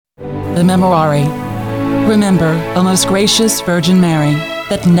The Memorare. Remember, O most gracious Virgin Mary,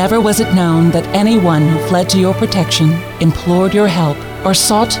 that never was it known that anyone who fled to your protection, implored your help, or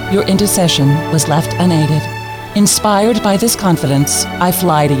sought your intercession was left unaided. Inspired by this confidence, I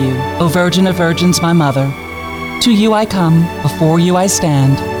fly to you, O Virgin of Virgins, my Mother. To you I come, before you I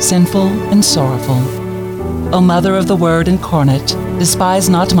stand, sinful and sorrowful. O Mother of the Word incarnate, despise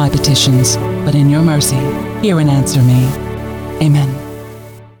not my petitions, but in your mercy, hear and answer me. Amen.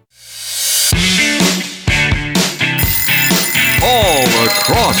 All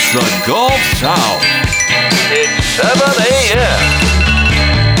across the Gulf South, it's 7 a.m.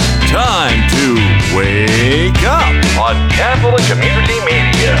 Time to wake up on Catholic Community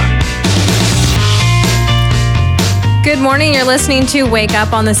Media. Good morning. You're listening to Wake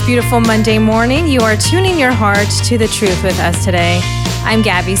Up on this beautiful Monday morning. You are tuning your heart to the truth with us today. I'm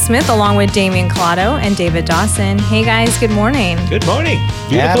Gabby Smith, along with Damian Collado and David Dawson. Hey, guys. Good morning. Good morning.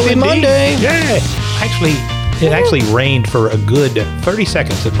 Happy Monday. Yeah. It actually rained for a good 30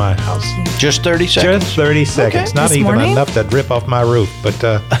 seconds at my house. Just 30 seconds? Just 30 seconds. Okay. Not This even morning? enough to drip off my roof. But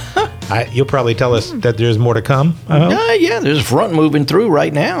you'll probably tell us that there's more to come. Yeah, there's a front moving through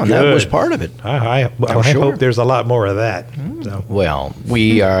right now, and that Good. was part of it. I sure. hope there's a lot more of that. So. Well,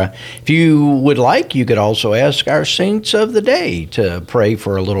 we are. If you would like, you could also ask our saints of the day to pray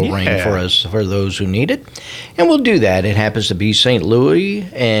for a little rain for us, for those who need it. And we'll do that. It happens to be St. Louis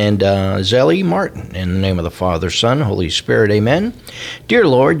and Zelly Martin. In the name of the Father, Son, Holy Spirit, amen. Dear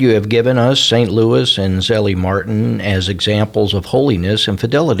Lord, you have given us St. Louis and Zelly Martin as examples of holiness and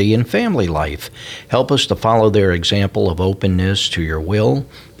fidelity in family life. Help us to follow their example of openness to your will,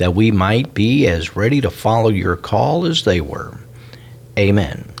 that we might be as ready to follow your call as they were.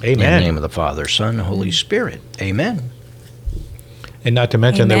 Amen. Amen. In the name of the Father, Son, Holy Spirit. Amen. And not to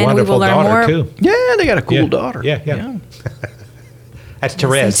mention Amen. their wonderful We will learn daughter, more. too. Yeah, they got a cool daughter. Yeah. That's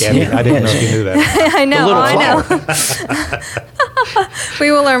Therese, Gabby. I didn't know if you knew that. I know. little I know.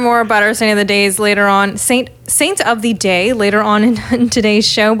 We will learn more about our Saint of the Days later on. Saint of the Day later on in today's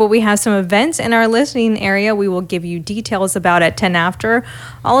show, but we have some events in our listening area we will give you details about at 10 after.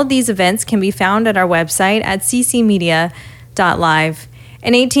 All of these events can be found at our website at ccmedia.live.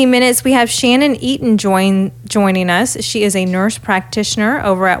 In 18 minutes, we have Shannon Eaton joining us. She is a nurse practitioner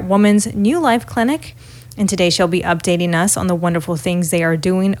over at Woman's New Life Clinic. And today she'll be updating us on the wonderful things they are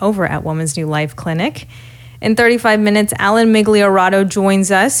doing over at Woman's New Life Clinic. In 35 minutes, Alan Milgiorato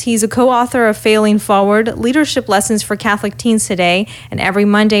joins us. He's a co-author of Failing Forward, Leadership Lessons for Catholic Teens Today. And every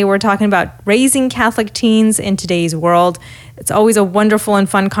Monday, we're talking about raising Catholic teens in today's world. It's always a wonderful and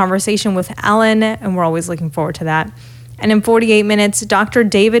fun conversation with Alan, and we're always looking forward to that. And in 48 minutes, Dr.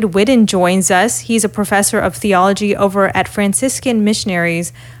 David Whidden joins us. He's a professor of theology over at Franciscan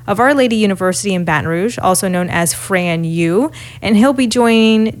Missionaries of Our Lady University in Baton Rouge, also known as Fran U. And he'll be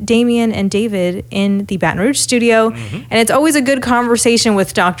joining Damian and David in the Baton Rouge studio. Mm-hmm. And it's always a good conversation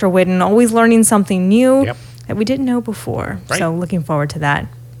with Dr. Whidden, always learning something new that we didn't know before. Right. So looking forward to that.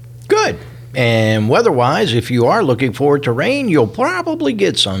 Good. And weather-wise, if you are looking forward to rain, you'll probably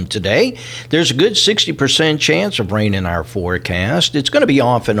get some today. There's a good 60% chance of rain in our forecast. It's going to be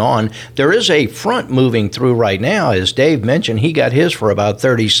off and on. There is a front moving through right now. As Dave mentioned, he got his for about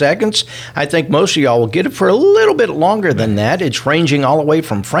 30 seconds. I think most of y'all will get it for a little bit longer than that. It's ranging all the way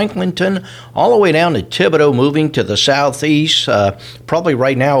from Franklinton all the way down to Thibodaux, moving to the southeast, probably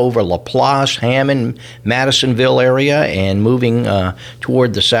right now over LaPlace, Hammond, Madisonville area, and moving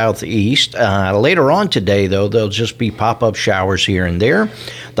toward the southeast. Later on today, though, there'll just be pop-up showers here and there.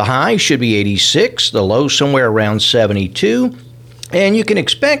 The high should be 86, the low somewhere around 72. And you can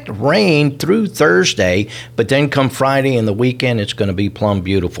expect rain through Thursday, but then come Friday and the weekend, it's going to be plumb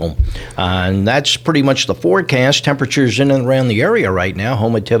beautiful. And that's pretty much the forecast. Temperatures in and around the area right now,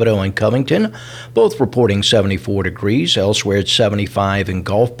 home at Thibodaux and Covington, both reporting 74 degrees. Elsewhere, it's 75 in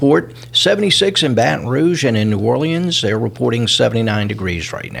Gulfport, 76 in Baton Rouge, and in New Orleans, they're reporting 79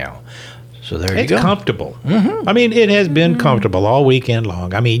 degrees right now. So there you go. It's comfortable. Mm-hmm. I mean, it has been comfortable all weekend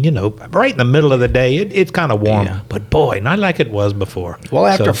long. I mean, right in the middle of the day, it's kind of warm. Yeah. But boy, not like it was before. Well,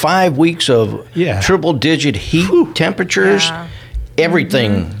 after 5 weeks of triple-digit heat temperatures,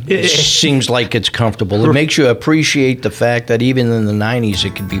 everything seems like it's comfortable. It makes you appreciate the fact that even in the 90s,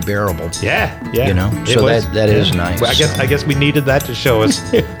 it can be bearable. Yeah. So that is nice. Well, I guess we needed that to show us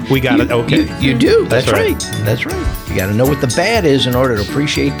we got it okay. You do. That's right. That's right. You got to know what the bad is in order to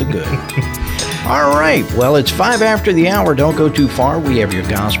appreciate the good. All right. Well, it's 5 after the hour. Don't go too far. We have your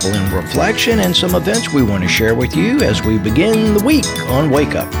gospel in reflection and some events we want to share with you as we begin the week on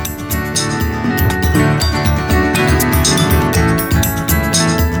Wake Up.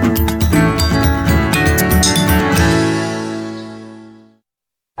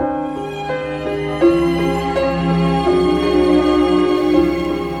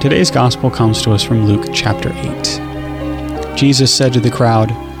 Today's gospel comes to us from Luke chapter 8. Jesus said to the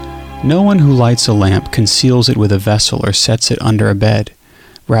crowd, "No one who lights a lamp conceals it with a vessel or sets it under a bed.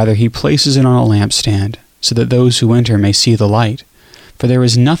 Rather, he places it on a lampstand, so that those who enter may see the light. For there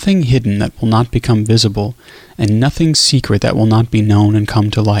is nothing hidden that will not become visible, and nothing secret that will not be known and come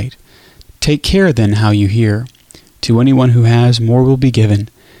to light. Take care then how you hear. To anyone who has, more will be given,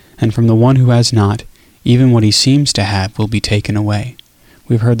 and from the one who has not, even what he seems to have will be taken away."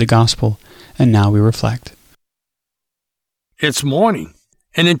 We've heard the gospel, and now we reflect. It's morning,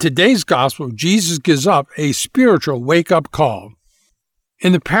 and in today's gospel, Jesus gives up a spiritual wake-up call.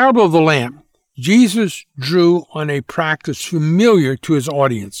 In the parable of the lamp, Jesus drew on a practice familiar to his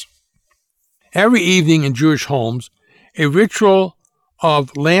audience. Every evening in Jewish homes, a ritual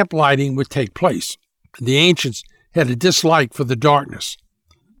of lamp lighting would take place. The ancients had a dislike for the darkness.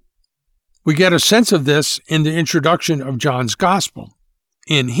 We get a sense of this in the introduction of John's Gospel.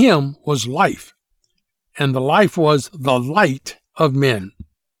 In him was life, and the life was the light of men.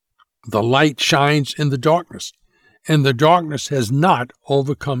 The light shines in the darkness, and the darkness has not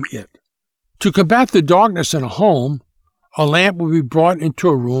overcome it. To combat the darkness in a home, a lamp would be brought into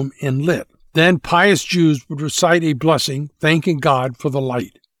a room and lit. Then pious Jews would recite a blessing, thanking God for the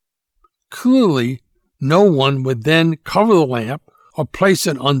light. Clearly, no one would then cover the lamp or place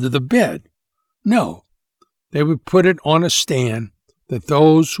it under the bed. No, they would put it on a stand that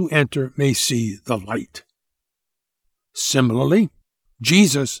those who enter may see the light. Similarly,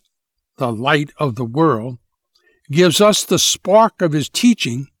 Jesus, the light of the world, gives us the spark of his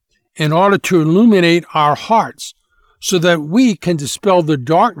teaching in order to illuminate our hearts so that we can dispel the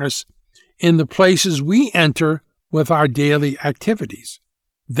darkness in the places we enter with our daily activities.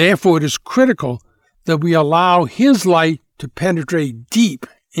 Therefore, it is critical that we allow his light to penetrate deep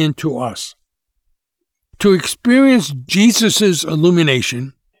into us. To experience Jesus'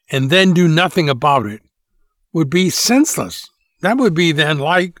 illumination and then do nothing about it would be senseless. That would be then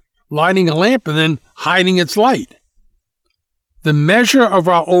like lighting a lamp and then hiding its light. The measure of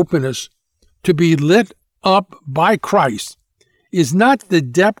our openness to be lit up by Christ is not the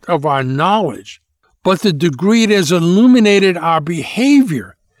depth of our knowledge, but the degree it has illuminated our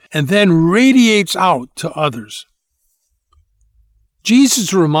behavior and then radiates out to others.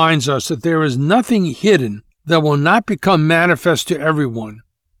 Jesus reminds us that there is nothing hidden that will not become manifest to everyone,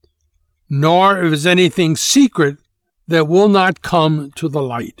 nor is anything secret that will not come to the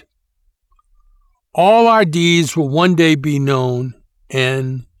light. All our deeds will one day be known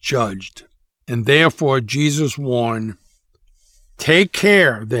and judged, and therefore Jesus warned, "Take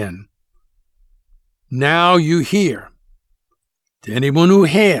care, then. Now you hear. To anyone who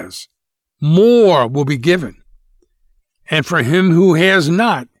has, more will be given. And for him who has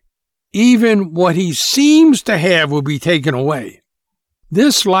not, even what he seems to have will be taken away."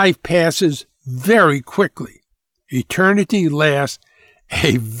 This life passes very quickly. Eternity lasts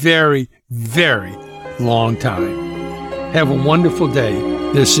a very, very long time. Have a wonderful day.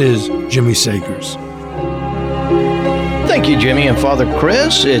 This is Jimmy Sagers. Thank you, Jimmy and Father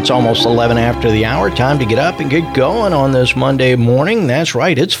Chris. It's almost 11 after the hour. Time to get up and get going on this Monday morning. That's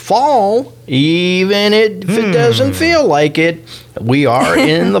right, it's fall. Even if it doesn't feel like it, we are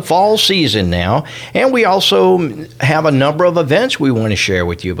in the fall season now. And we also have a number of events we want to share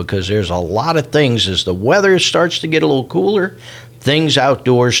with you because there's a lot of things as the weather starts to get a little cooler. Things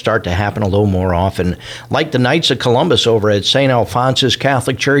outdoors start to happen a little more often, like the Knights of Columbus over at St. Alphonsus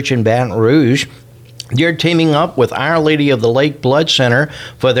Catholic Church in Baton Rouge. They're teaming up with Our Lady of the Lake Blood Center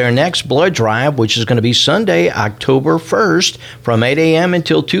for their next blood drive, which is going to be Sunday, October 1st, from 8 a.m.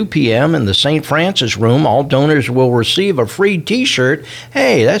 until 2 p.m. in the St. Francis Room. All donors will receive a free T-shirt.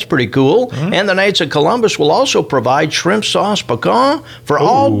 Hey, that's pretty cool. Mm-hmm. And the Knights of Columbus will also provide shrimp sauce pecan for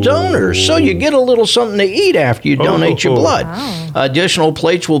all donors, so you get a little something to eat after you donate your blood. Wow. Additional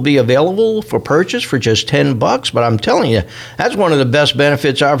plates will be available for purchase for just $10, but I'm telling you, that's one of the best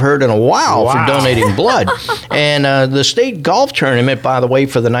benefits I've heard in a while for donating blood. And the state golf tournament, by the way,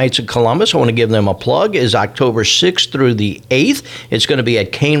 for the Knights of Columbus, I want to give them a plug, is October 6th through the 8th. It's going to be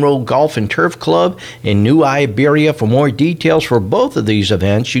at Cane Road Golf and Turf Club in New Iberia. For more details for both of these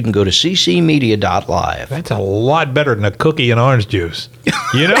events, you can go to ccmedia.live. That's a lot better than a cookie and orange juice.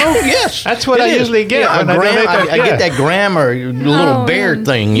 You know? Yes. That's what I usually get. Yeah, I get that grammar little bear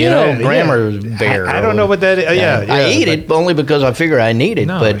thing, grammar bear. I don't know what that is. I eat it only because I figure I need it.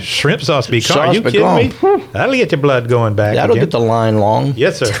 No, but shrimp sauce pecan. Are you kidding me? That'll get your blood going back. That'll get the line long.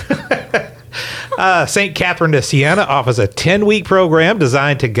 Yes, sir. St. Catherine de Siena offers a 10-week program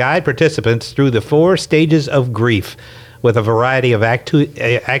designed to guide participants through the 4 stages of grief with a variety of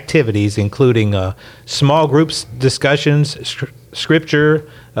activities, including small groups discussions, scripture,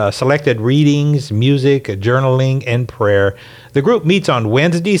 selected readings, music, journaling, and prayer. The group meets on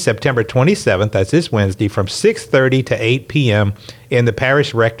Wednesday, September 27th, that's this Wednesday, from 6:30 to 8 p.m. in the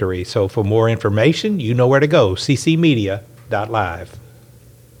parish rectory. So for more information, you know where to go, ccmedia.live.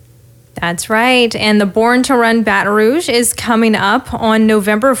 That's right. And the Born to Run Baton Rouge is coming up on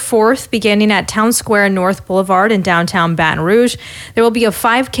November 4th, beginning at Town Square North Boulevard in downtown Baton Rouge. There will be a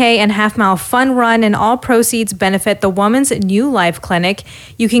 5K and half-mile fun run, and all proceeds benefit the Woman's New Life Clinic.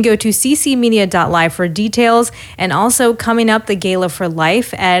 You can go to ccmedia.live for details. And also coming up, the Gala for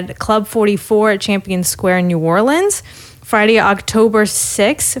Life at Club 44 at Champion Square, New Orleans. Friday, October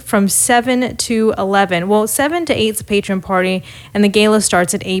 6th from 7 to 11. Well, 7 to 8 is the patron party, and the gala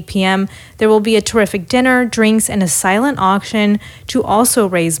starts at 8 p.m. There will be a terrific dinner, drinks, and a silent auction to also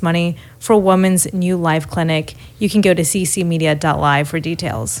raise money for Women's New Life Clinic. You can go to ccmedia.live for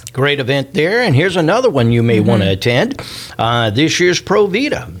details. Great event there. And here's another one you may want to attend. This year's Pro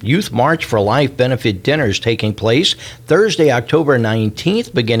Vita Youth March for Life benefit dinner is taking place Thursday, October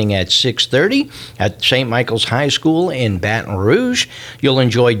 19th, beginning at 6:30 at St. Michael's High School in Baton Rouge. You'll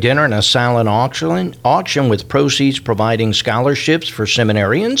enjoy dinner and a silent auction with proceeds providing scholarships for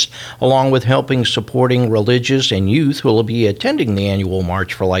seminarians, along with helping supporting religious and youth who will be attending the annual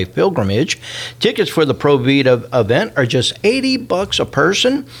March for Life pilgrimage. Tickets for the Pro Vita event are just $80 a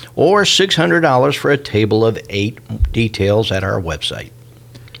person or $600 for a table of 8. Details at our website.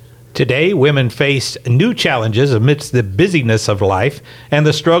 Today, women face new challenges amidst the busyness of life and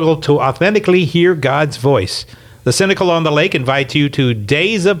the struggle to authentically hear God's voice. The Cynical on the Lake invites you to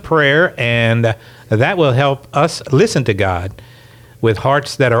Days of Prayer, and that will help us listen to God with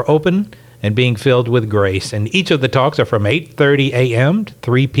hearts that are open and being filled with grace. And each of the talks are from 8:30 a.m. to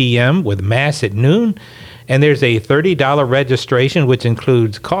 3 p.m. with Mass at noon. And there's a $30 registration, which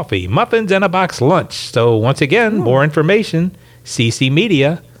includes coffee, muffins, and a box lunch. So once again, more information,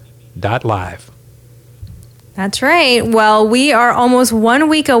 ccmedia.live. That's right. Well, we are almost 1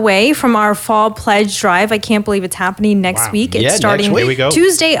 week away from our fall pledge drive. I can't believe it's happening next week. It's starting Here we go.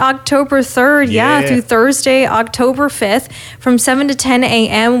 Tuesday, October 3rd, through Thursday, October 5th. From 7 to 10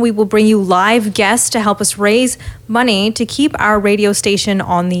 a.m., we will bring you live guests to help us raise money to keep our radio station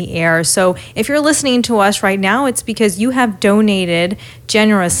on the air. So if you're listening to us right now, it's because you have donated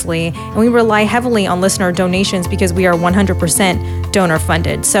generously, and we rely heavily on listener donations because we are 100% donor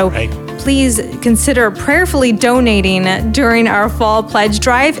funded. So please consider prayerfully donating during our fall pledge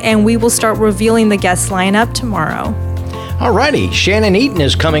drive, and we will start revealing the guest lineup tomorrow. Alrighty, Shannon Eaton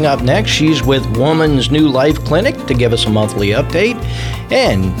is coming up next. She's with Woman's New Life Clinic to give us a monthly update.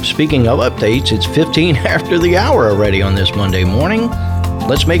 And speaking of updates, it's 15 after the hour already on this Monday morning.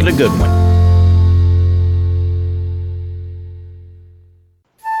 Let's make it a good one.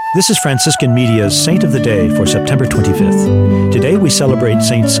 This is Franciscan Media's Saint of the Day for September 25th. Today we celebrate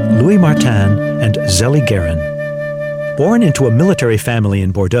Saints Louis Martin and Zélie Guérin. Born into a military family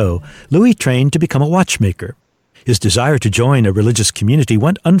in Bordeaux, Louis trained to become a watchmaker. His desire to join a religious community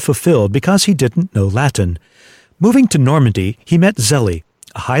went unfulfilled because he didn't know Latin. Moving to Normandy, he met Zélie,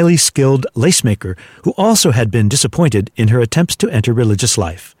 a highly skilled lacemaker who also had been disappointed in her attempts to enter religious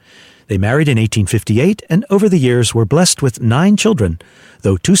life. They married in 1858 and over the years were blessed with 9 children,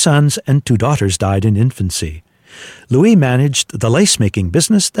 though 2 sons and 2 daughters died in infancy. Louis managed the lace-making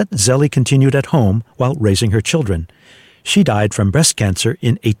business that Zélie continued at home while raising her children. She died from breast cancer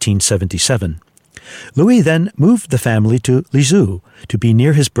in 1877. Louis then moved the family to Lisieux to be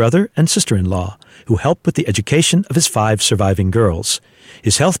near his brother and sister-in-law, who helped with the education of his 5 surviving girls.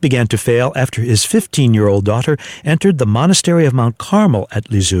 His health began to fail after his 15-year-old daughter entered the monastery of Mount Carmel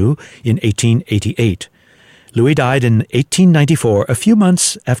at Lisieux in 1888. Louis died in 1894, a few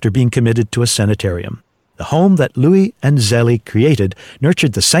months after being committed to a sanitarium. The home that Louis and Zélie created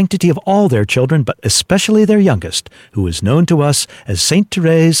nurtured the sanctity of all their children, but especially their youngest, who is known to us as Saint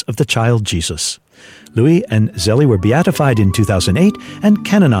Therese of the Child Jesus. Louis and Zélie were beatified in 2008 and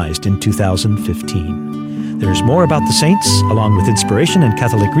canonized in 2015. There's more about the saints, along with inspiration and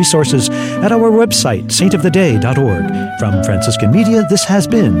Catholic resources, at our website, saintoftheday.org. From Franciscan Media, this has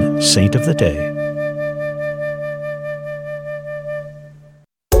been Saint of the Day.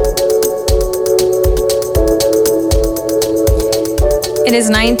 It is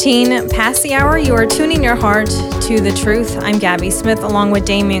 19 past the hour. You are tuning your heart to the truth. I'm Gabby Smith, along with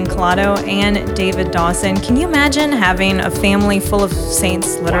Damian Collado and David Dawson. Can you imagine having a family full of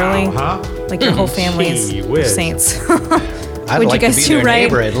saints, literally? Wow, huh? Like your whole family is saints. I'd Would like you to guys be their right?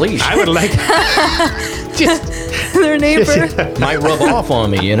 neighbor at least. I would like Their neighbor. Might rub off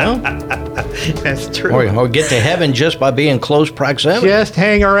on me, you know? That's true. Or get to heaven just by being close proximity. Just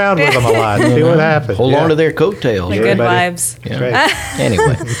hang around with them a lot. See what happens. Hold on to their coattails. The good Everybody. vibes. Yeah. Right.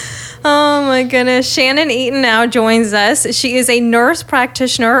 Anyway. Oh my goodness. Shannon Eaton now joins us. She is a nurse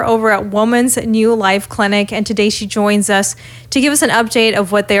practitioner over at Woman's New Life Clinic, and today she joins us to give us an update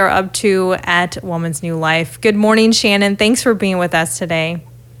of what they are up to at Woman's New Life. Good morning, Shannon. Thanks for being with us today.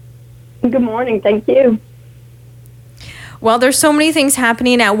 Good morning. Thank you. Well, there's so many things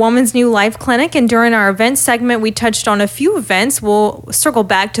happening at Woman's New Life Clinic, and during our event segment, we touched on a few events. We'll circle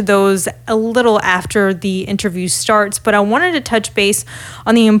back to those a little after the interview starts, but I wanted to touch base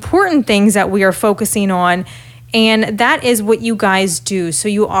on the important things that we are focusing on, and that is what you guys do. So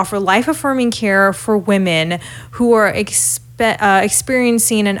you offer life-affirming care for women who are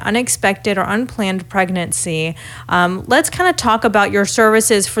experiencing an unexpected or unplanned pregnancy. Let's kind of talk about your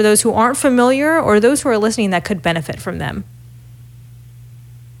services for those who aren't familiar or those who are listening that could benefit from them.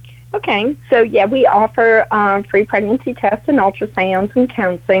 Okay, so we offer free pregnancy tests and ultrasounds and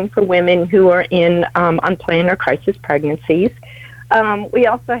counseling for women who are in unplanned or crisis pregnancies. We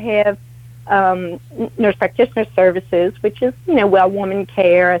also have nurse practitioner services, which is, well woman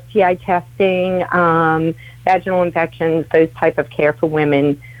care, STI testing, vaginal infections, those type of care for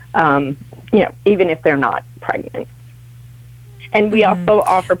women, even if they're not pregnant. And we also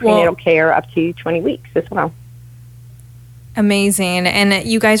offer prenatal care up to 20 weeks as well. Amazing. And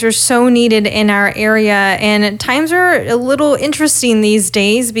you guys are so needed in our area. And times are a little interesting these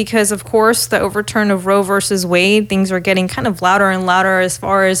days because, of course, the overturn of Roe versus Wade, things are getting kind of louder and louder as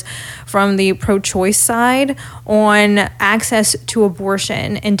far as from the pro-choice side on access to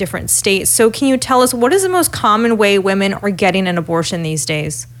abortion in different states. So can you tell us, what is the most common way women are getting an abortion these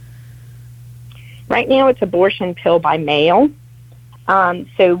days? Right now, it's abortion pill by mail.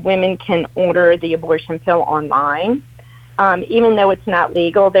 So women can order the abortion pill online. Even though it's not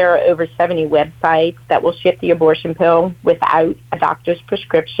legal, there are over 70 websites that will ship the abortion pill without a doctor's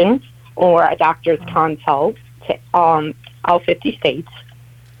prescription or a doctor's consult to all 50 states.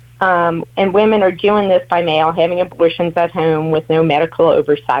 And women are doing this by mail, having abortions at home with no medical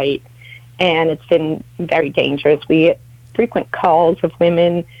oversight, and it's been very dangerous. We get frequent calls of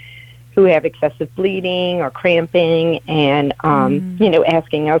women who have excessive bleeding or cramping and,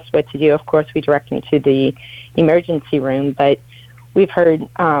 asking us what to do. Of course, we direct them to the emergency room, but we've heard,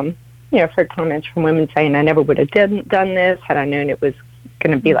 I've heard comments from women saying, I never would have done this had I known it was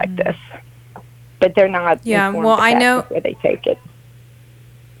going to be like this. But they're not informed I know where they take it.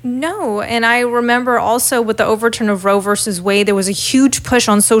 No, and I remember also with the overturn of Roe versus Wade, there was a huge push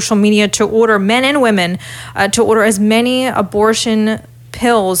on social media to order men and women to order as many abortion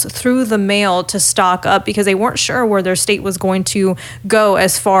pills through the mail to stock up because they weren't sure where their state was going to go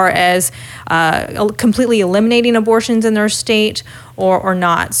as far as completely eliminating abortions in their state or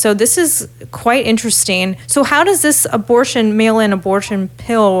not. So this is quite interesting. So how does this mail-in abortion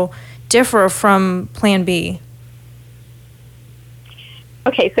pill differ from Plan B?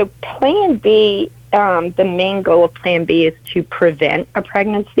 Okay, so Plan B, the main goal of Plan B is to prevent a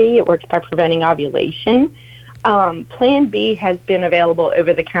pregnancy. It works by preventing ovulation. Plan B has been available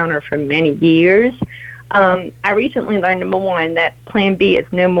over the counter for many years. I recently learned, number one, that Plan B is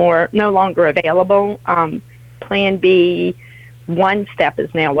no longer available. Plan B, one step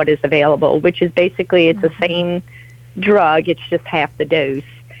is now what is available, which is basically it's the same drug, it's just half the dose.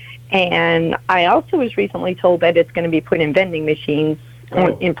 And I also was recently told that it's going to be put in vending machines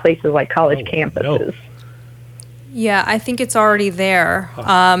in places like college campuses. No. Yeah, I think it's already there.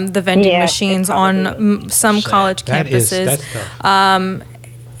 The vending machines on some college campuses. That's tough.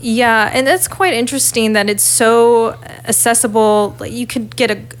 Yeah, and that's quite interesting that it's so accessible. You could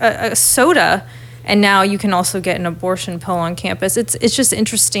get a soda, and now you can also get an abortion pill on campus. It's just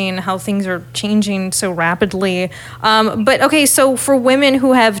interesting how things are changing so rapidly. But okay, so for women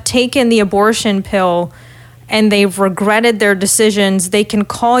who have taken the abortion pill and they've regretted their decisions, they can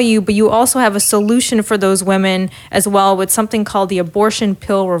call you, but you also have a solution for those women as well with something called the abortion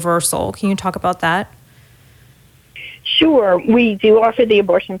pill reversal. Can you talk about that? Sure. We do offer the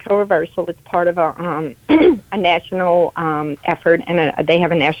abortion pill reversal. It's part of a national effort, and they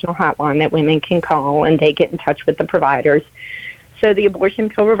have a national hotline that women can call, and they get in touch with the providers. So the abortion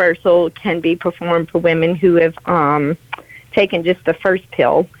pill reversal can be performed for women who have taken just the first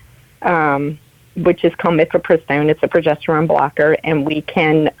pill, which is called mifepristone. It's a progesterone blocker, and we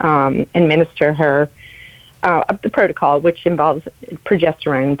can administer her the protocol, which involves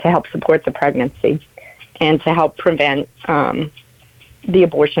progesterone to help support the pregnancy and to help prevent the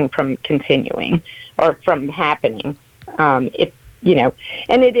abortion from continuing or from happening. And it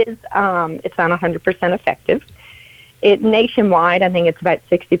is it's not 100% effective. it nationwide, I think it's about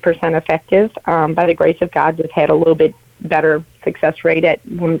 60% effective. By the grace of God, we've had a little bit better success rate at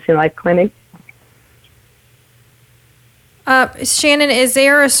Women's New Life Clinic. Shannon, is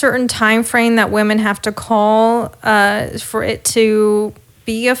there a certain time frame that women have to call for it to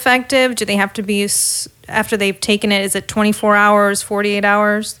be effective? Do they have to be after they've taken it? Is it 24 hours, 48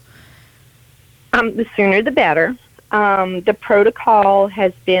 hours? The sooner the better. The protocol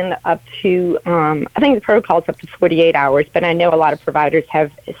has been up to, I think the protocol is up to 48 hours, but I know a lot of providers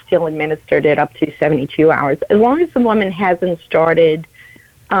have still administered it up to 72 hours. As long as the woman hasn't started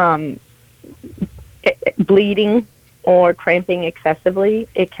bleeding or cramping excessively,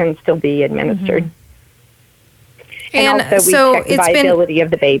 it can still be administered. Mm-hmm. And also we check the viability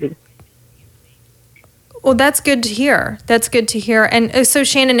of the baby. Well, that's good to hear. That's good to hear. And so,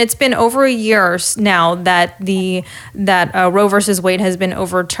 Shannon, it's been over a year now that Roe versus Wade has been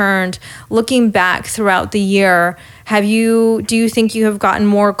overturned. Looking back throughout the year, do you think you have gotten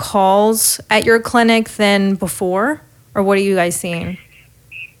more calls at your clinic than before, or what are you guys seeing?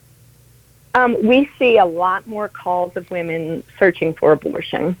 We see a lot more calls of women searching for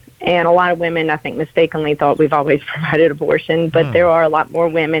abortion. And a lot of women, I think, mistakenly thought we've always provided abortion, but there are a lot more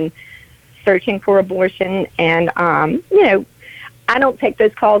women searching for abortion. And, I don't take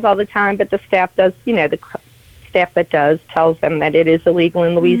those calls all the time, but the staff does, the staff that does tells them that it is illegal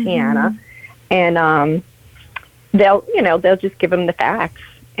in Louisiana. Mm-hmm. And they'll just give them the facts.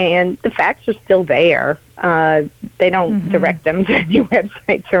 And the facts are still there. They don't direct them to any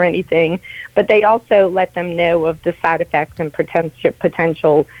websites or anything, but they also let them know of the side effects and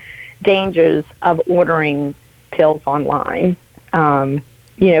potential dangers of ordering pills online,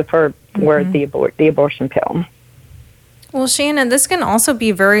 for the abortion pill. Well, Shannon, this can also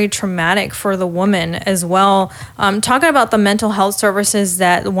be very traumatic for the woman as well. Talking about the mental health services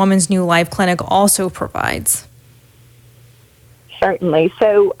that the Women's New Life Clinic also provides. Certainly.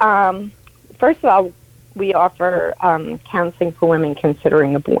 So, first of all, we offer counseling for women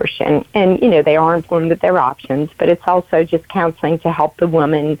considering abortion. And, they are informed of their options, but it's also just counseling to help the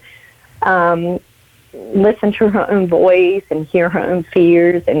woman listen to her own voice and hear her own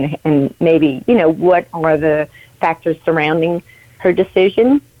fears and maybe, what are the factors surrounding her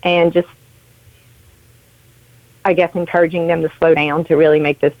decision, and just, I guess, encouraging them to slow down to really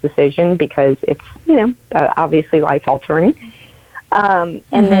make this decision because it's, obviously life-altering. And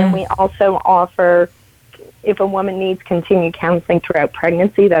then we also offer, if a woman needs continued counseling throughout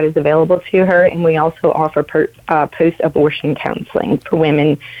pregnancy, that is available to her. And we also offer post-abortion counseling for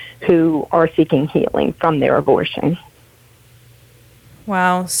women who are seeking healing from their abortion.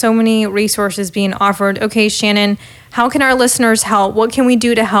 Wow, so many resources being offered. Okay, Shannon, how can our listeners help? What can we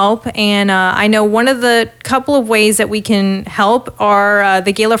do to help? And I know one of the couple of ways that we can help are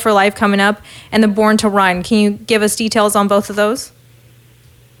the Gala for Life coming up and the Born to Run. Can you give us details on both of those?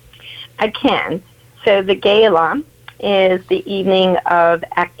 I can. So the gala is the evening of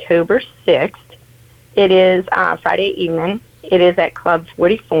October 6th. It is Friday evening. It is at Club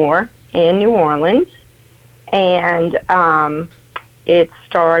 44 in New Orleans. And it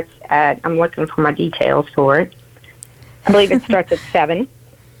starts at, I'm looking for my details for it. I believe it starts at 7.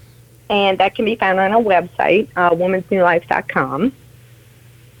 And that can be found on our website, womensnewlife.com.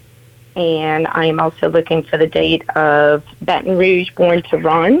 And I am also looking for the date of Baton Rouge Born to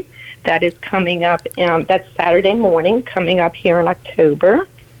Run. That is coming up, that's Saturday morning, coming up here in October.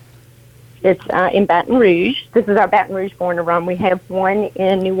 It's in Baton Rouge. This is our Baton Rouge Born to Run. We have one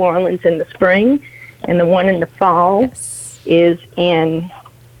in New Orleans in the spring, and the one in the fall is in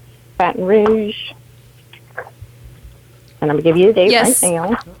Baton Rouge. And I'm going to give you the date right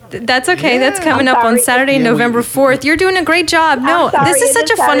now. That's okay. That's coming up on Saturday, November 4th. You're doing a great job. No, this is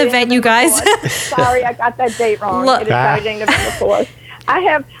such a fun event, you guys. Sorry, I got that date wrong. It is Saturday, November 4th. I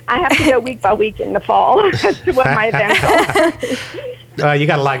have to go week by week in the fall as to what my events are. You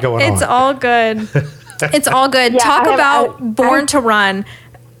got a lot going on. It's all good. It's all good. Talk about Born to Run,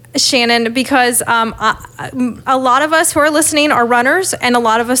 Shannon, because a lot of us who are listening are runners and a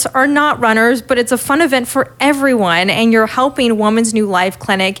lot of us are not runners, but it's a fun event for everyone, and you're helping Women's New Life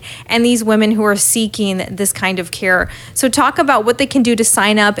Clinic and these women who are seeking this kind of care. So talk about what they can do to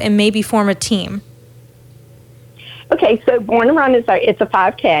sign up and maybe form a team. Okay, so Born to Run it's a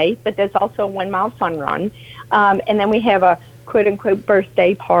 5K, but there's also a 1 mile fun run. And then we have a quote-unquote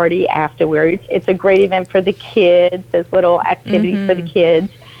birthday party afterwards. It's a great event for the kids. There's little activities for the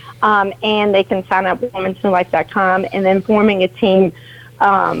kids. And they can sign up at womensnewlife.com, and then forming a team,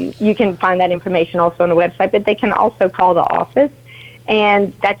 you can find that information also on the website, but they can also call the office.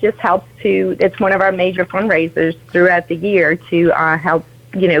 And that just helps it's one of our major fundraisers throughout the year to help,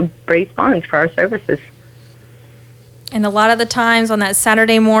 raise funds for our services. And a lot of the times on that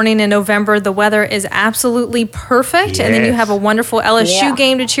Saturday morning in November, the weather is absolutely perfect. And then you have a wonderful LSU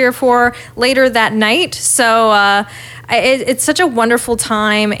game to cheer for later that night. So it's such a wonderful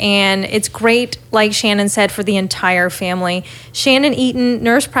time, and it's great, like Shannon said, for the entire family. Shannon Eaton,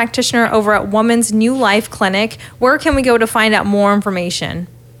 nurse practitioner over at Woman's New Life Clinic. Where can we go to find out more information?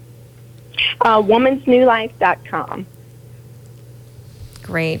 womansnewlife.com.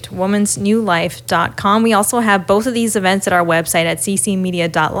 Great. womansnewlife.com. We also have both of these events at our website at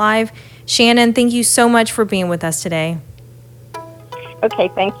ccmedia.live. Shannon, thank you so much for being with us today. Okay,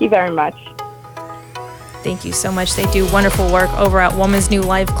 thank you very much. Thank you so much. They do wonderful work over at Woman's New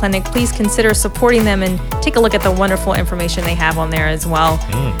Life Clinic. Please consider supporting them and take a look at the wonderful information they have on there as well.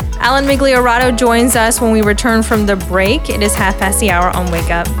 Alan Milgiorato joins us when we return from the break. It is 1:30 on Wake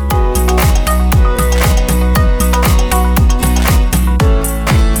Up.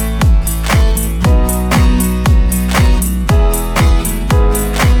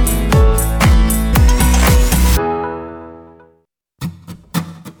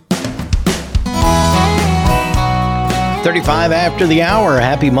 .35 after the hour.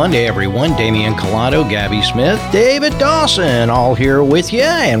 Happy Monday, everyone. Damian Collado, Gabby Smith, David Dawson, all here with you.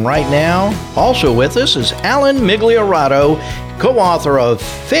 And right now, also with us is Alan Milgiorato, co-author of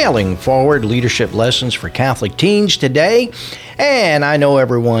Failing Forward, Leadership Lessons for Catholic Teens Today. And I know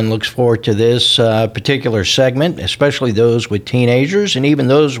everyone looks forward to this particular segment, especially those with teenagers and even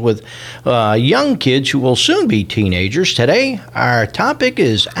those with young kids who will soon be teenagers. Today, our topic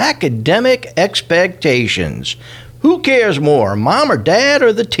is academic expectations. Who cares more, mom or dad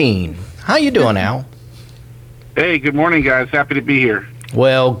or the teen? How you doing, Al? Hey, good morning, guys. Happy to be here.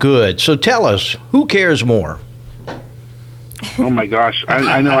 Well, good. So tell us, who cares more? Oh, my gosh.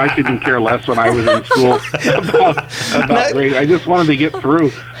 I know I didn't care less when I was in school about grades. I just wanted to get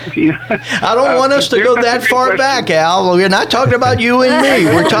through. I don't want us to go that far back, Al. We're not talking about you and me.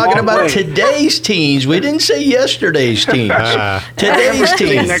 We're talking about today's teens. We didn't say yesterday's teens. Today's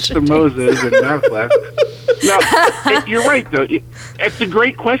teens. Next to Moses in math class. No, you're right, though. It's a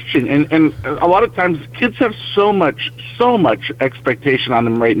great question. And a lot of times kids have so much expectation on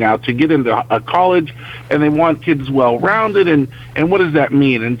them right now to get into a college, and they want kids well-rounded. And what does that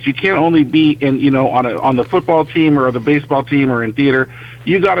mean? And you can't only be on the football team or the baseball team or in theater.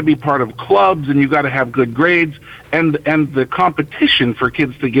 You got to be part of clubs, and you got to have good grades. And the competition for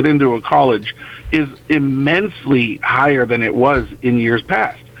kids to get into a college is immensely higher than it was in years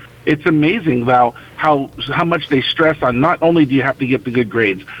past. It's amazing how much they stress on. Not only do you have to get the good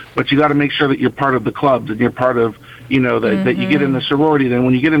grades, but you got to make sure that you're part of the clubs and you're part of that you get in the sorority. Then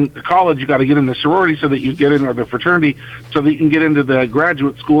when you get into college, you got to get in the sorority so that you get in, or the fraternity, so that you can get into the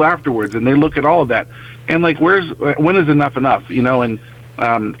graduate school afterwards. And they look at all of that, and like, when is enough? And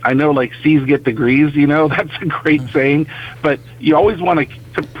I know, like, C's get degrees, that's a great saying, but you always want to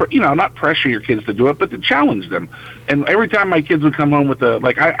not pressure your kids to do it, but to challenge them. And every time my kids would come home with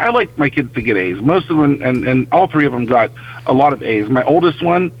I like my kids to get A's. Most of them, and all three of them got a lot of A's. My oldest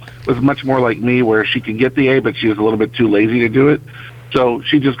one was much more like me, where she could get the A, but she was a little bit too lazy to do it. So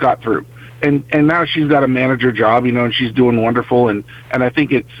she just got through. And now she's got a manager job, and she's doing wonderful. And I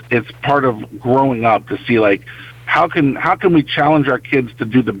think it's part of growing up to see, like, how can we challenge our kids to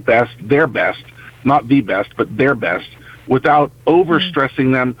do their best, not the best, but their best, without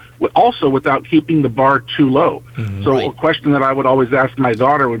overstressing them, also without keeping the bar too low. So a question that I would always ask my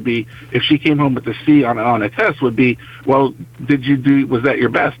daughter would be, if she came home with a C on a test, would be, well, was that your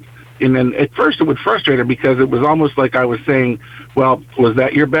best? And then at first it would frustrate her, because it was almost like I was saying, well, was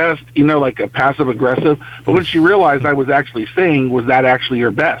that your best? Like a passive aggressive. But when she realized I was actually saying, was that actually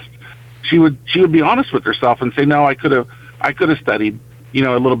your best? She would be honest with herself and say, no, I could have studied, a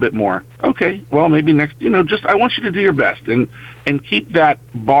little bit more. Okay, well, maybe next, just, I want you to do your best and keep that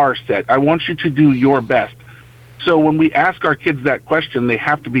bar set. I want you to do your best. So when we ask our kids that question, they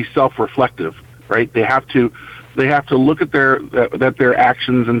have to be self-reflective, right? They have to look at their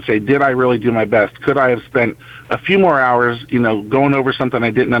actions and say, did I really do my best? Could I have spent a few more hours, going over something I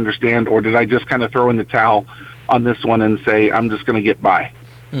didn't understand, or did I just kind of throw in the towel on this one and say, I'm just going to get by?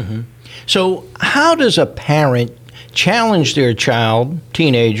 Mm-hmm. So how does a parent challenge their child,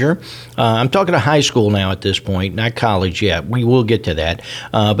 teenager? I'm talking to high school now at this point, not college yet. We will get to that.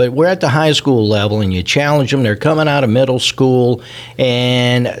 But we're at the high school level, and you challenge them. They're coming out of middle school,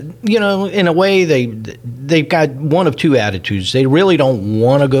 and, in a way, they've got one of two attitudes. They really don't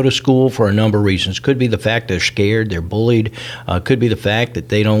want to go to school for a number of reasons. Could be the fact they're scared, they're bullied. Could be the fact that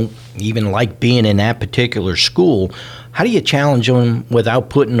they don't even like being in that particular school. How do you challenge them without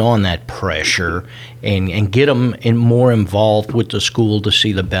putting on that pressure and get them more involved with the school to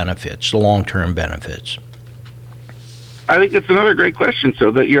see the benefits, the long-term benefits? I think it's another great question.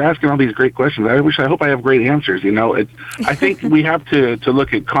 So that you're asking all these great questions. I hope I have great answers. I think we have to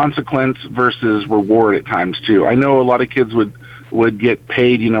look at consequence versus reward at times too. I know a lot of kids would get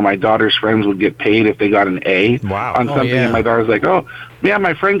paid. My daughter's friends would get paid if they got an A on something. Yeah. And my daughter's like, oh, yeah,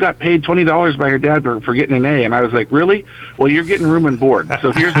 my friend got paid $20 by her dad for getting an A. And I was like, really? Well, you're getting room and board.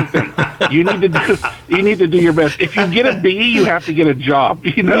 So here's the thing. You need to do your best. If you get a B, you have to get a job,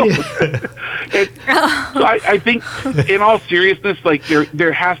 So I think in all seriousness, like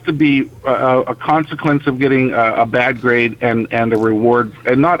there has to be a consequence of getting a bad grade and a reward,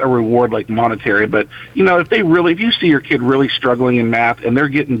 and not a reward like monetary, but if you see your kid really struggling in math and they're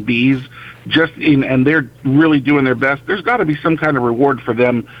getting B's and they're really doing their best, there's got to be some kind of reward for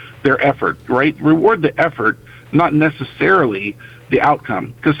them, their effort, right? Reward the effort, not necessarily the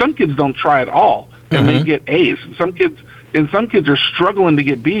outcome, because some kids don't try at all and they get A's. Some kids are struggling to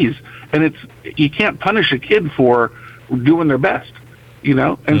get B's, and you can't punish a kid for doing their best,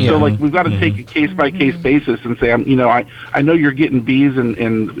 And so, like, we've got to take a case by case basis and say, I know you're getting B's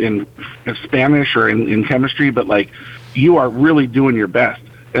in Spanish or in chemistry, but like, you are really doing your best,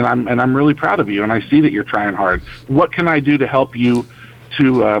 and I'm really proud of you, and I see that you're trying hard. What can I do to help you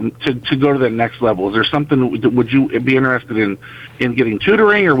to go to the next level? Is there something? Would you be interested in getting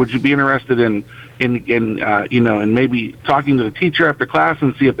tutoring, or would you be interested in maybe talking to the teacher after class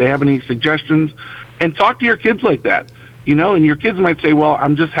and see if they have any suggestions? And talk to your kids like that, And your kids might say, "Well,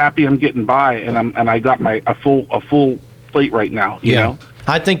 I'm just happy I'm getting by, and I got a full plate right now." You know.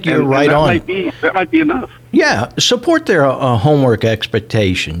 I think you're right on. That might be enough. Yeah, support their homework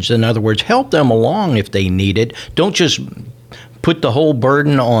expectations. In other words, help them along if they need it. Don't just put the whole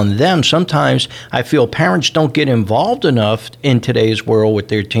burden on them. Sometimes I feel parents don't get involved enough in today's world with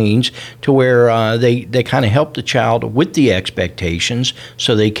their teens to where they kind of help the child with the expectations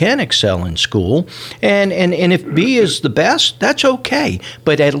so they can excel in school. And if B is the best, that's okay.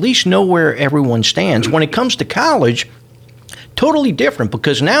 But at least know where everyone stands. When it comes to college, totally different,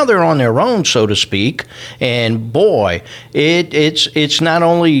 because now they're on their own, so to speak. And boy, it's not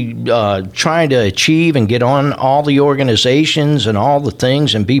only trying to achieve and get on all the organizations and all the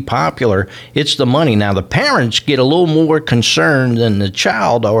things and be popular, it's the money. Now, the parents get a little more concerned than the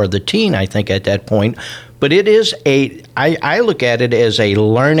child or the teen, I think, at that point. But it is I look at it as a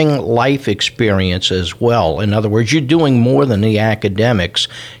learning life experience as well. In other words, you're doing more than the academics.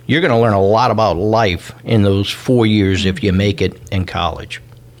 You're going to learn a lot about life in those 4 years if you make it in college.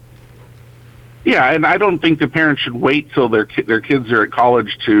 Yeah, and I don't think the parents should wait till their kids are at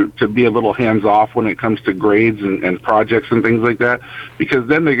college to be a little hands-off when it comes to grades and projects and things like that, because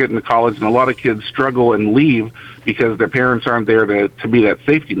then they get into college and a lot of kids struggle and leave because their parents aren't there to be that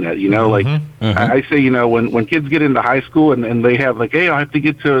safety net, I say, when kids get into high school and they have like, hey, I have to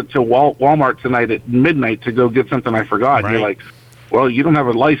get to Walmart tonight at midnight to go get something I forgot. Right. You're like, well, you don't have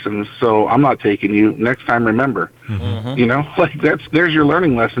a license, so I'm not taking you. Next time, remember. There's your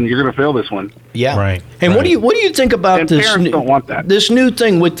learning lesson. You're going to fail this one. Yeah. Right. And what do you think about this? Parents don't want that. This new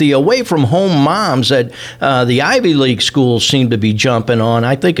thing with the away from home moms that the Ivy League schools seem to be jumping on?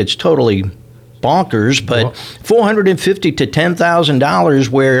 I think it's totally bonkers, but $450,000 to $10,000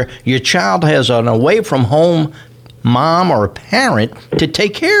 where your child has an away from home mom or parent to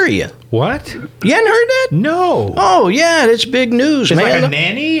take care of you. What? You hadn't heard that? No. Oh, yeah, it's big news, it's man. Like a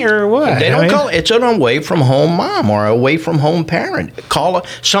nanny or what? They don't call it. It's an away-from-home mom or away from home parent.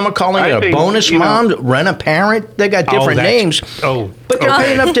 Some are calling it a bonus mom, rent-a-parent. They got different names. But they're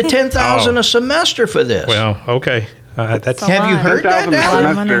paying up to $10,000 a semester for this. Well, okay. Have you heard that?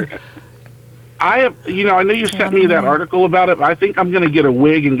 Semester. I know you sent me that article about it, but I think I'm going to get a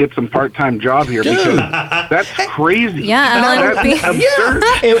wig and get some part-time job here because that's crazy. Yeah, Alan, that's absurd.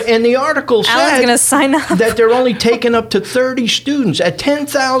 And the article said Alan's going to sign up that they're only taking up to 30 students at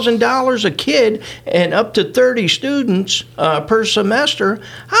 $10,000 a kid and up to 30 students per semester.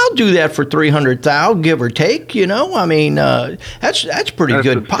 I'll do that for $300,000, give or take. That's pretty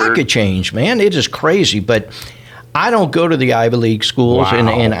good absurd pocket change, man. It is crazy, but I don't go to the Ivy League schools,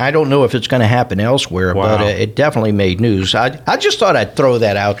 and I don't know if it's going to happen elsewhere, but it definitely made news. I just thought I'd throw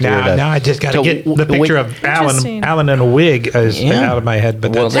that out there. Now I just got to get the picture of Alan in a wig out of my head.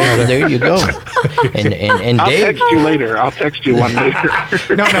 But there you go. And I'll Dave, text you later. I'll text you one later.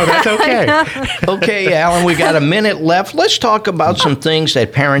 No, that's okay. Okay, Alan, we got a minute left. Let's talk about some things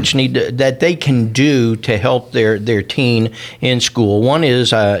that parents need that they can do to help their teen in school. One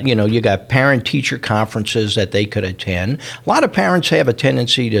is, you got parent-teacher conferences that they could attend. A lot of parents have a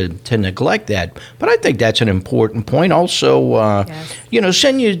tendency to neglect that, but I think that's an important point. Also,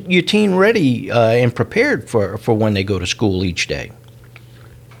 send your teen ready and prepared for when they go to school each day.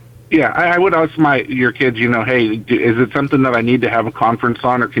 Yeah, I would ask your kids, hey, is it something that I need to have a conference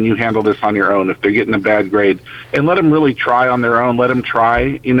on, or can you handle this on your own if they're getting a bad grade? And let them really try on their own. Let them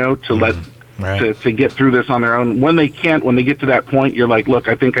try, to get through this on their own. When they can't, when they get to that point, you're like, look,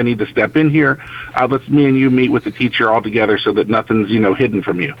 I think I need to step in here. Let's me and you meet with the teacher all together so that nothing's, hidden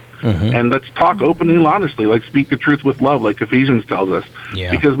from you. Mm-hmm. And let's talk openly and honestly, like speak the truth with love, like Ephesians tells us.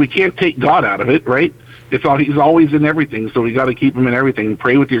 Yeah. Because we can't take God out of it, right? He's always in everything, so we got to keep him in everything. And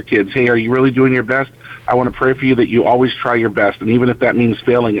pray with your kids. Hey, are you really doing your best? I want to pray for you that you always try your best, and even if that means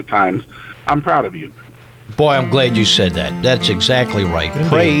failing at times, I'm proud of you. Boy, I'm glad you said that. That's exactly right.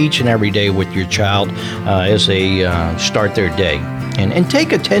 Pray each and every day with your child as they start their day. And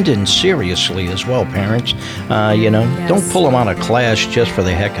take attendance seriously as well, parents. Yes. Don't pull them out of class just for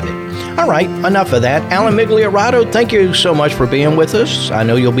the heck of it. All right, enough of that. Alan Milgiorato, thank you so much for being with us. I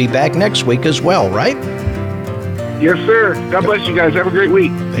know you'll be back next week as well, right? Yes, sir. God bless you guys. Have a great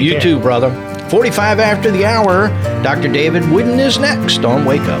week. You too, brother. 45 after the hour, Dr. David Whidden is next on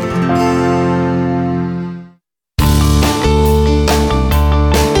Wake Up.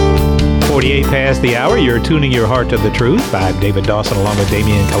 48 past the hour. You're tuning your heart to the truth. I'm David Dawson along with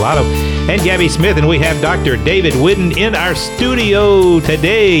Damian Collado and Gabby Smith, and we have Dr. David Whidden in our studio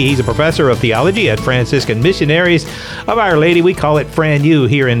today. He's a professor of theology at Franciscan Missionaries of Our Lady. We call it Fran U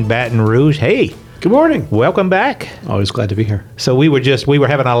here in Baton Rouge. Hey. Good morning. Welcome back. Always glad to be here. So we were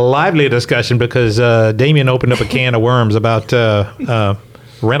having a lively discussion because Damien opened up a can of worms about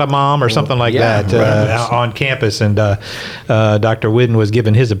Rent-A-Mom or something like that on campus, and Dr. Whidden was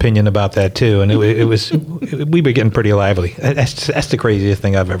giving his opinion about that too, and we were getting pretty lively. That's the craziest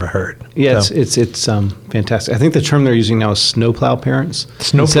thing I've ever heard. Yeah, so. It's fantastic. I think the term they're using now is snowplow parents.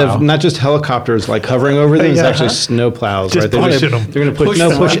 Snowplow. Instead of not just helicopters like hovering over them, it's actually snowplows. Just right? pushing them. They're going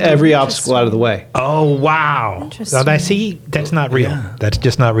to push every obstacle out of the way. Oh wow! Now, that's not real. Yeah. That's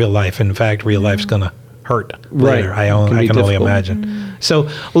just not real life. In fact, real life's going to hurt later. Right. I can only imagine. So,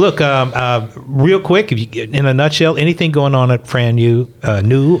 look, real quick, in a nutshell, anything going on at Fran U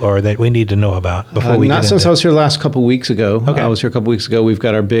new or that we need to know about before we not get since into I was here last couple weeks ago. Okay. I was here a couple weeks ago. We've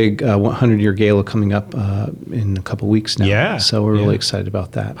got our big 100-year gala coming up in a couple weeks now. Yeah. So we're really excited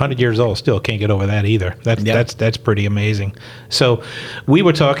about that. 100 years old, still can't get over that either. That's pretty amazing. So we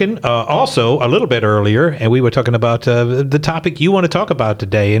were talking also a little bit earlier, and we were talking about the topic you want to talk about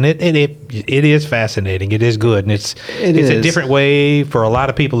today, and it is fascinating. It is good, and it's a different way for a lot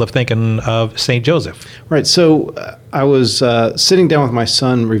of people of thinking of St. Joseph. Right. So I was sitting down with my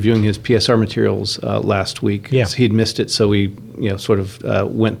son reviewing his PSR materials last week. Yeah. He'd missed it, so we sort of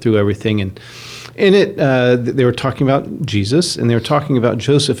went through everything. And in it, they were talking about Jesus, and they were talking about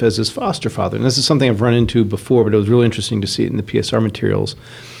Joseph as his foster father. And this is something I've run into before, but it was really interesting to see it in the PSR materials.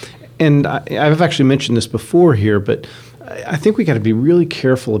 And I've actually mentioned this before here, but I think we got to be really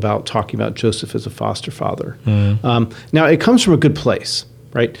careful about talking about Joseph as a foster father. Now, it comes from a good place,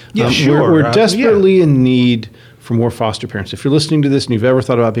 right? Yeah, sure. We're desperately in need for more foster parents. If you're listening to this and you've ever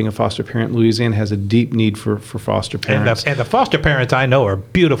thought about being a foster parent, Louisiana has a deep need for foster parents. And the foster parents I know are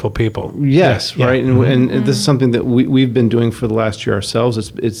beautiful people. Yes, right. Yeah. And this is something that we've been doing for the last year ourselves.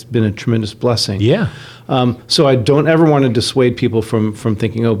 It's been a tremendous blessing. Yeah. So I don't ever want to dissuade people from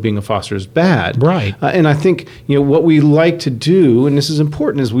thinking, being a foster is bad. Right. And I think what we like to do, and this is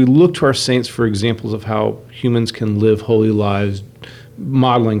important, is we look to our saints for examples of how humans can live holy lives,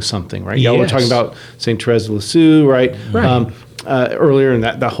 modeling something, right? Yes. We're talking about St. Therese of Lisieux, right? Earlier, and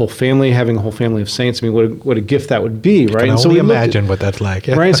that whole family, having a whole family of saints. I mean, what a gift that would be, right? I can only imagine what that's like.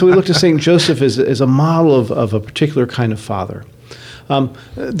 Right. So we looked at St. Joseph as a model of a particular kind of father.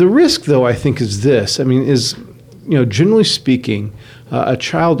 The risk, though, I think, is this. I mean, generally speaking, a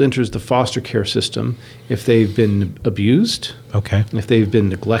child enters the foster care system if they've been abused, if they've been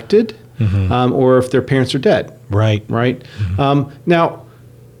neglected, or if their parents are dead. Right. Right. Now,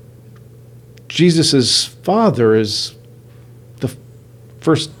 Jesus's father is the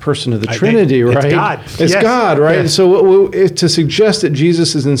first person of the Trinity, right? It's God. It's God, right? Yes. And so to suggest that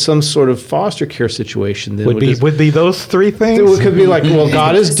Jesus is in some sort of foster care situation then would be those three things? It could be like,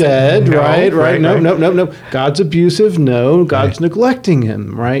 God is dead, right? No. God's abusive, no. God's neglecting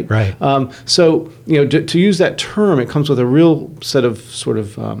him, right? Right. So, to use that term, it comes with a real set of sort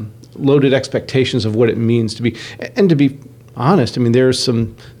of loaded expectations of what it means to be. And to be honest, I mean, there's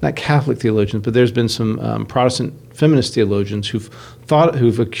some, not Catholic theologians, but there's been some Protestant feminist theologians who've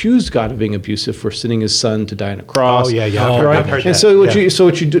accused God of being abusive for sending his son to die on a cross. Oh, yeah. Right? I've heard and that. so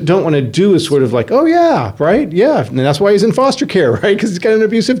what you don't want to do is sort of like, oh yeah, right, yeah, and that's why he's in foster care, right? Because he's got an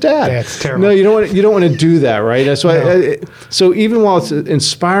abusive dad. That's terrible. No, you don't want to do that, right? And so so even while it's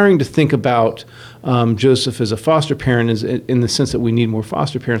inspiring to think about Joseph as a foster parent, is in the sense that we need more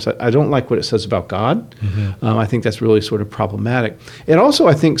foster parents, I don't like what it says about God. I think that's really sort of problematic. It also,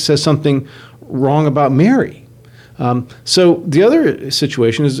 I think, says something wrong about Mary. So the other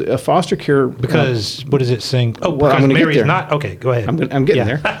situation is a foster care. Because what is it saying? Oh, well, because I'm gonna get Mary's there. not. Okay, go ahead. I'm getting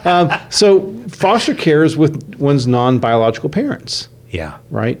there. So foster care is with one's non-biological parents, Yeah.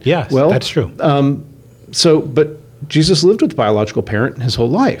 right? Yes, Well, that's true. But Jesus lived with a biological parent his whole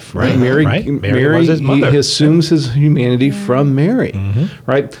life, right? Mary was his mother. He assumes his humanity from Mary,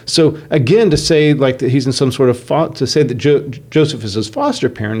 right? So again, to say like that he's in some sort of to say that Joseph is his foster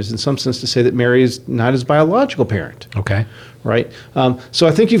parent is in some sense to say that Mary is not his biological parent. Okay. Right. So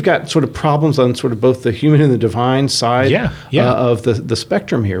I think you've got sort of problems on sort of both the human and the divine side of the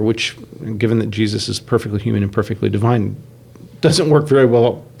spectrum here, which, given that Jesus is perfectly human and perfectly divine, doesn't work very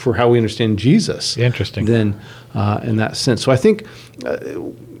well for how we understand Jesus. Interesting. Then, in that sense, so I think,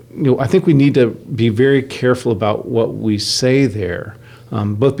 I think we need to be very careful about what we say there,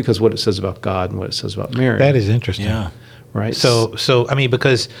 both because of what it says about God and what it says about Mary. That is interesting. Yeah. Right. So I mean,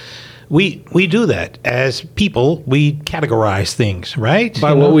 because we do that as people, we categorize things, right?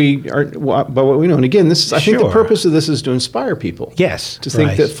 By what we know, and again, this is, I think the Sure. purpose of this is to inspire people. Yes, to think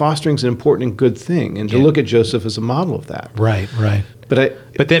right. that fostering is an important and good thing, and to look at Joseph as a model of that. Right.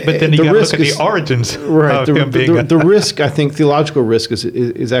 But then you got to look at the origins. Right. Of him being The risk, I think, theological risk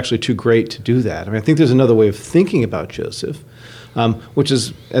is actually too great to do that. I mean, I think there's another way of thinking about Joseph, which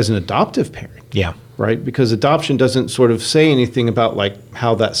is as an adoptive parent. Yeah. Right. Because adoption doesn't sort of say anything about like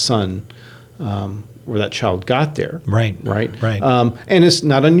how that son or that child got there. Right. And it's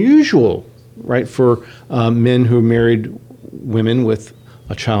not unusual, right, for men who married women with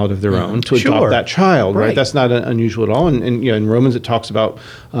a child of their own to adopt that child, right? That's not unusual at all. And in Romans it talks about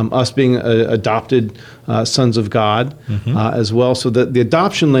us being adopted sons of God as well. So the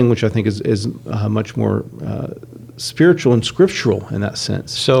adoption language, I think, is much more spiritual and scriptural in that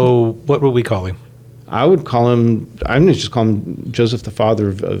sense. So what would we call him? I would call him. I'm going to just call him Joseph, the father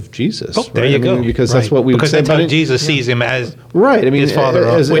of Jesus. Oh, there you go. Because that's what we would say that's about how it. Jesus sees him as Right. I mean, his father.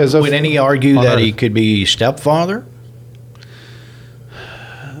 Would any argue that he could be stepfather?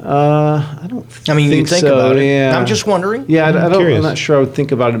 I don't. I mean, you think so, about it. Yeah. I'm just wondering. Yeah, curious. I'm not sure I would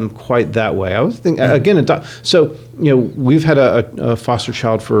think about him quite that way. I was thinking again. So we've had a foster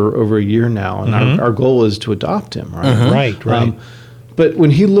child for over a year now, and our goal is to adopt him. Right. Right. But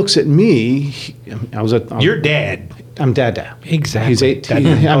when he looks at me, Your dad. I'm Dada. Exactly. He's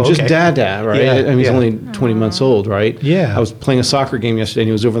 18. I'm just Dada, right? Yeah, I mean, he's only 20 months old, right? Yeah. I was playing a soccer game yesterday, and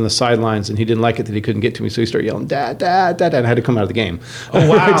he was over on the sidelines, and he didn't like it that he couldn't get to me, so he started yelling, Dad, Dad, Dad, and I had to come out of the game. Oh,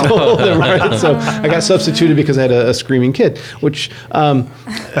 wow. I told him, right? So I got substituted because I had a screaming kid, which,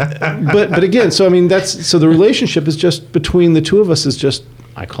 but again, so I mean, so the relationship is just between the two of us is just,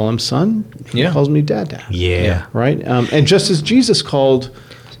 I call him son, he calls me Dada. Yeah. Right? And just as Jesus called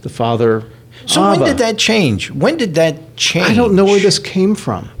the Father So Abba. when did that change? When did that change? I don't know where this came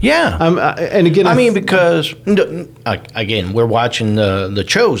from. Yeah. And again, I mean, because, again, we're watching The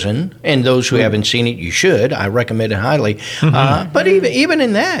Chosen, and those who haven't seen it, you should. I recommend it highly. But even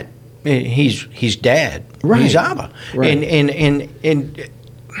in that, he's dad. Right. He's Abba. Right. And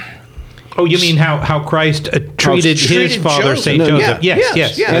Oh, you mean how Christ treated his father, Joseph. Saint Joseph? Yeah,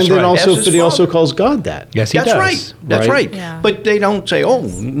 Yes. yeah. and That's then right. also, That's but his he also father. calls God that. Yes, he that's does. right. That's right. Yeah. But they don't say,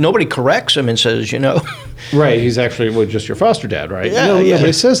 nobody corrects him and says, Right. He's actually just your foster dad, right? Yeah, Nobody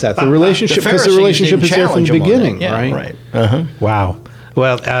yeah. says that. The relationship, because the Pharisees relationship didn't is there from the challenge him on that. beginning, Yeah, right? Uh-huh. Wow.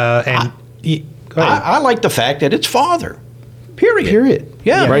 Well, go ahead. I like the fact that it's father. Period.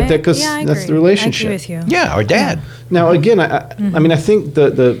 Yeah. Right. Because I that's the agree. relationship. I agree with you. Yeah, or dad. Now, again, I mean, I think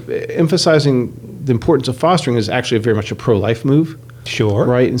the emphasizing the importance of fostering is actually very much a pro-life move. Sure.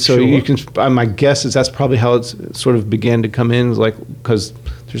 Right. And so Sure. you can, my guess is that's probably how it's sort of began to come in, because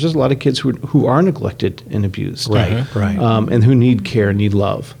there's just a lot of kids who are neglected and abused. Right. Right. And who need care, need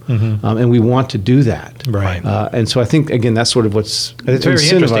love. And we want to do that. Right. And so I think, again, that's sort of what's It's very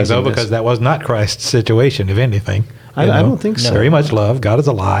interesting, incentivizing though, this. because that was not Christ's situation, if anything. I don't think so. Very much love. God is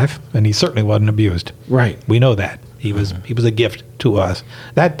alive, and he certainly wasn't abused. Right. We know that. He was a gift to us.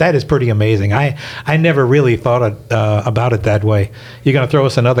 That is pretty amazing. I never really thought about it that way. You're going to throw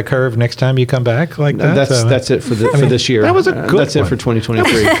us another curve next time you come back like that? That's it for this year. That was a good That's one. it for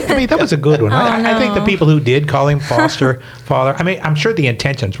 2023. That was a good one. I think the no. people who did call him foster father, I'm sure the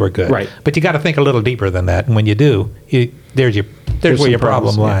intentions were good. Right. But you got to think a little deeper than that. And when you do, there's where some your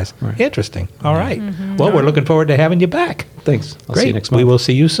problem problems, yeah. lies. Right. Interesting. All right. Well, we're looking forward to having you back. Thanks. I'll Great. see you next We month. will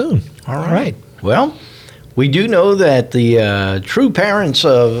see you soon. All right. Well, we do know that the true parents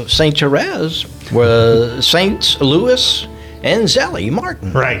of St. Therese were Saints Louis and Zelly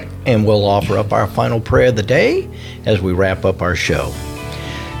Martin. Right. And we'll offer up our final prayer of the day as we wrap up our show.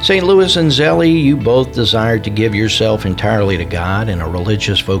 St. Louis and Zelly, you both desired to give yourself entirely to God in a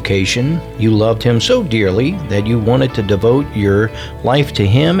religious vocation. You loved Him so dearly that you wanted to devote your life to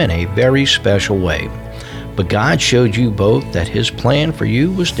Him in a very special way. But God showed you both that His plan for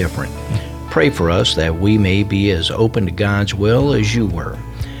you was different. Pray for us that we may be as open to God's will as you were.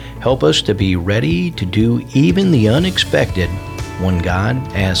 Help us to be ready to do even the unexpected when God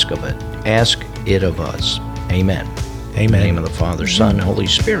asks it of us. Amen. Amen. In the name of the Father, Son, and Holy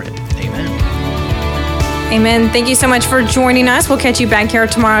Spirit. Amen. Amen. Thank you so much for joining us. We'll catch you back here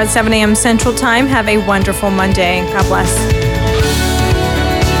tomorrow at 7 a.m. Central Time. Have a wonderful Monday. God bless.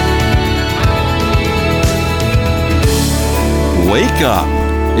 Wake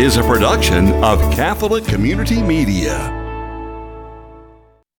Up is a production of Catholic Community Media.